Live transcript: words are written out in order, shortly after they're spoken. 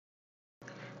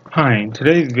Hi, in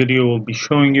today's video we'll be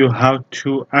showing you how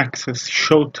to access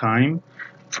Showtime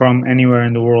from anywhere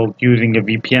in the world using a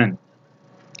VPN.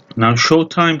 Now,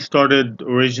 Showtime started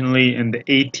originally in the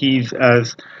 80s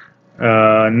as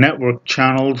network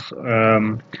channels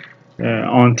on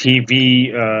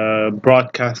TV,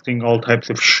 broadcasting all types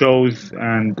of shows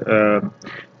and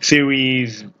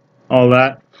series, all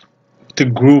that, the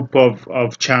group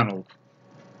of channels.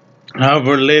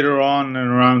 However, later on, in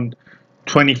around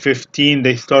 2015,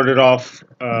 they started off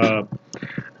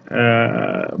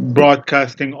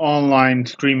broadcasting online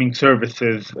streaming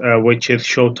services, which is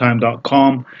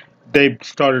Showtime.com. They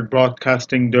started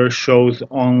broadcasting their shows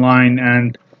online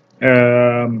and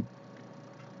um,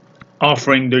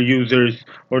 offering their users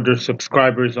or their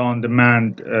subscribers on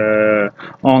demand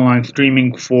online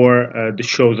streaming for the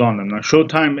shows on them. Now,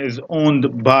 Showtime is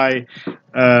owned by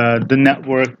the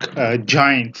network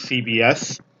giant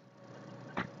CBS.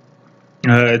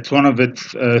 It's one of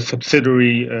its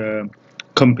subsidiary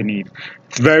companies.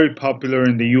 It's very popular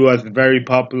in the US, very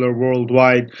popular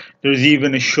worldwide. There's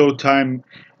even a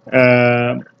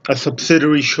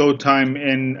subsidiary Showtime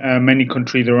in many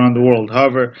countries around the world.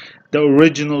 However, the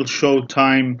original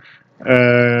Showtime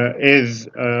is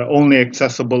only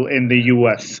accessible in the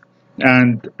US.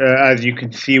 And as you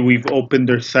can see, we've opened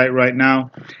their site right now,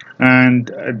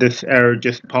 and this error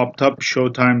just popped up.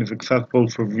 Showtime is accessible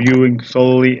for viewing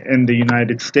solely in the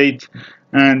United States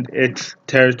and its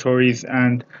territories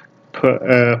and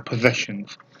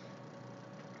possessions.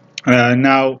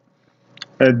 Now,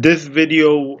 in this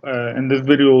video,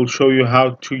 will show you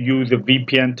how to use a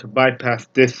VPN to bypass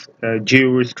this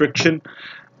geo-restriction.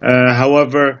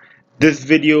 However, this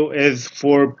video is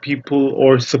for people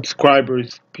or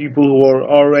subscribers, people who are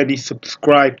already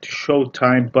subscribed to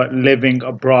Showtime but living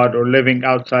abroad or living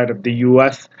outside of the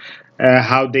US,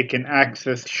 how they can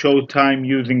access Showtime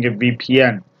using a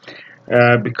VPN.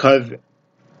 Because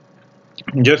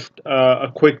just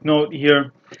a quick note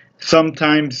here.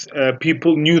 Sometimes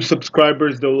new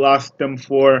subscribers, they'll ask them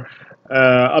for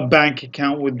a bank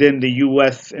account within the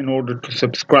US in order to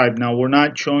subscribe. Now, we're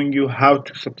not showing you how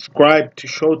to subscribe to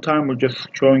Showtime. We're just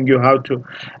showing you how to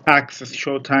access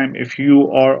Showtime if you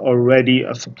are already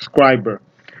a subscriber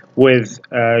with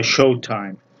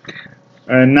Showtime.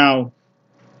 Now,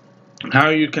 how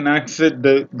you can access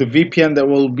the VPN that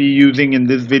we'll be using in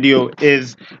this video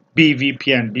is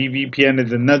BVPN. BVPN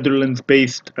is a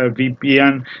Netherlands-based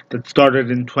VPN that started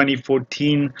in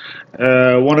 2014.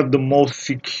 One of the most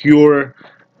secure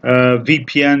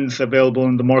VPNs available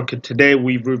in the market today.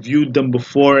 We've reviewed them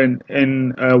before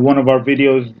in one of our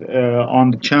videos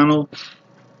on the channel.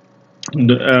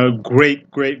 Great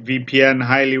VPN,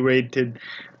 highly rated,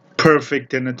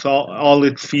 perfect in all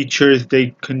its features.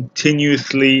 They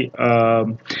continuously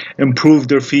improve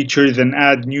their features and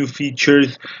add new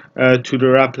features to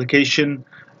their application.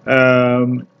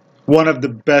 One of the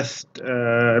best,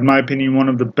 in my opinion, one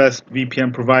of the best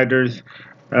VPN providers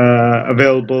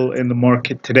available in the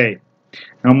market today.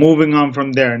 Now, moving on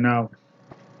from there. Now,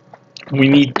 we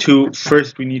need to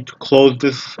close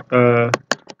this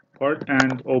part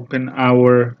and open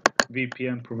our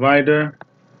VPN provider.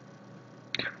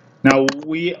 Now,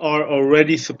 we are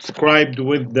already subscribed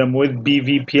with them with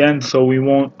BVPN, so we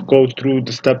won't go through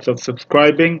the steps of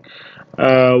subscribing.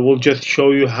 We'll just show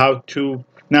you how to.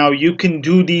 Now, you can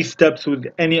do these steps with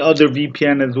any other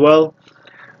VPN as well.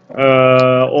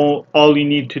 All you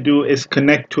need to do is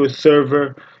connect to a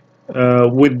server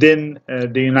within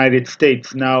the United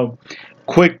States. Now,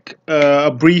 a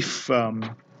brief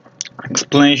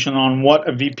explanation on what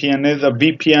a VPN is. A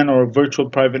VPN, or a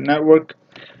virtual private network,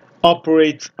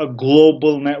 operates a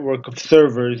global network of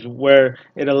servers where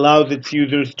it allows its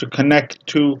users to connect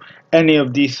to any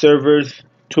of these servers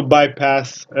to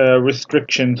bypass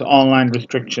online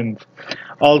restrictions.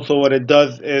 Also, what it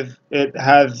does is it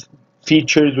has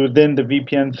features within the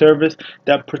VPN service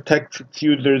that protects its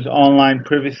users' online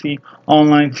privacy,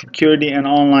 online security, and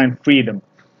online freedom.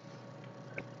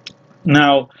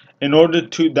 Now,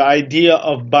 the idea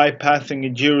of bypassing a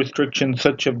geo-restriction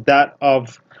such as that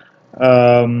of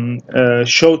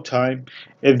Showtime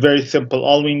is very simple.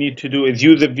 All we need to do is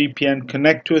use a VPN,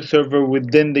 connect to a server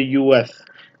within the US.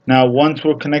 Now, once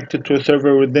we're connected to a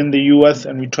server within the US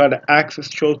and we try to access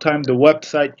Showtime, the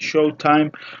website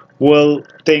Showtime will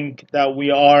think that we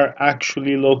are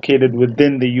actually located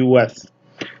within the US.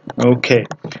 Okay.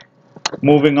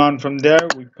 Moving on from there,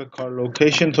 we pick our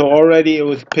location. So already it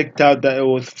was picked out that it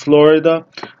was Florida.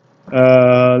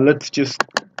 Let's just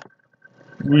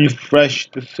refresh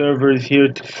the servers here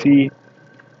to see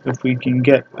if we can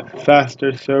get a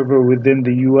faster server within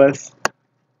the US.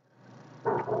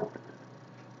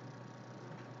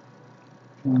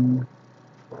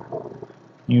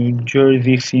 New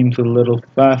Jersey seems a little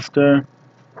faster.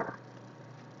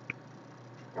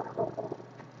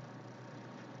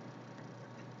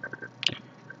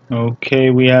 Okay,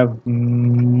 we have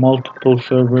multiple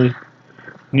servers.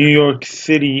 New York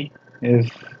City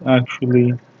is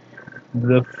actually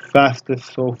the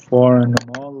fastest so far in them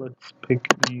all. Let's pick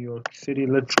New York City.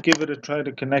 Let's give it a try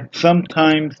to connect.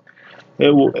 Sometimes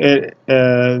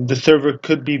the server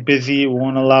could be busy. It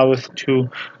won't allow us to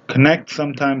connect.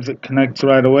 Sometimes it connects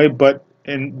right away, but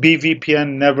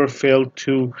BVPN never failed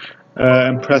to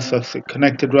impress us. It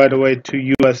connected right away to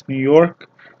US New York.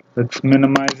 Let's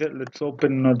minimize it. Let's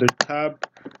open another tab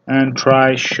and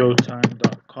try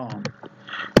showtime.com.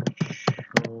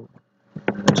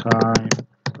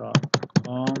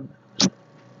 Showtime.com.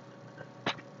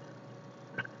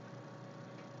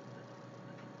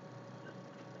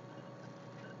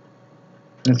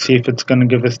 Let's see if it's going to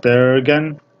give us the error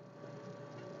again.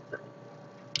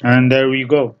 And there we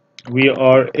go. We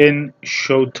are in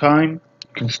Showtime.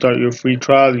 You can start your free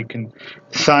trial. You can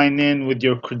sign in with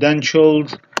your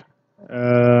credentials.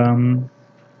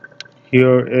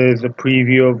 Here is a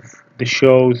preview of the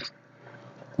shows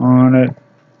on it.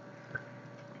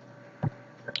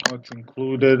 What's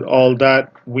included, all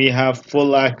that. We have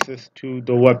full access to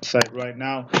the website right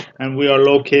now, and we are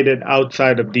located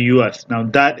outside of the US. Now,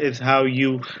 that is how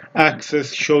you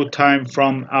access Showtime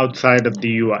from outside of the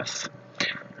US.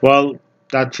 Well,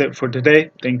 that's it for today.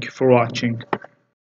 Thank you for watching.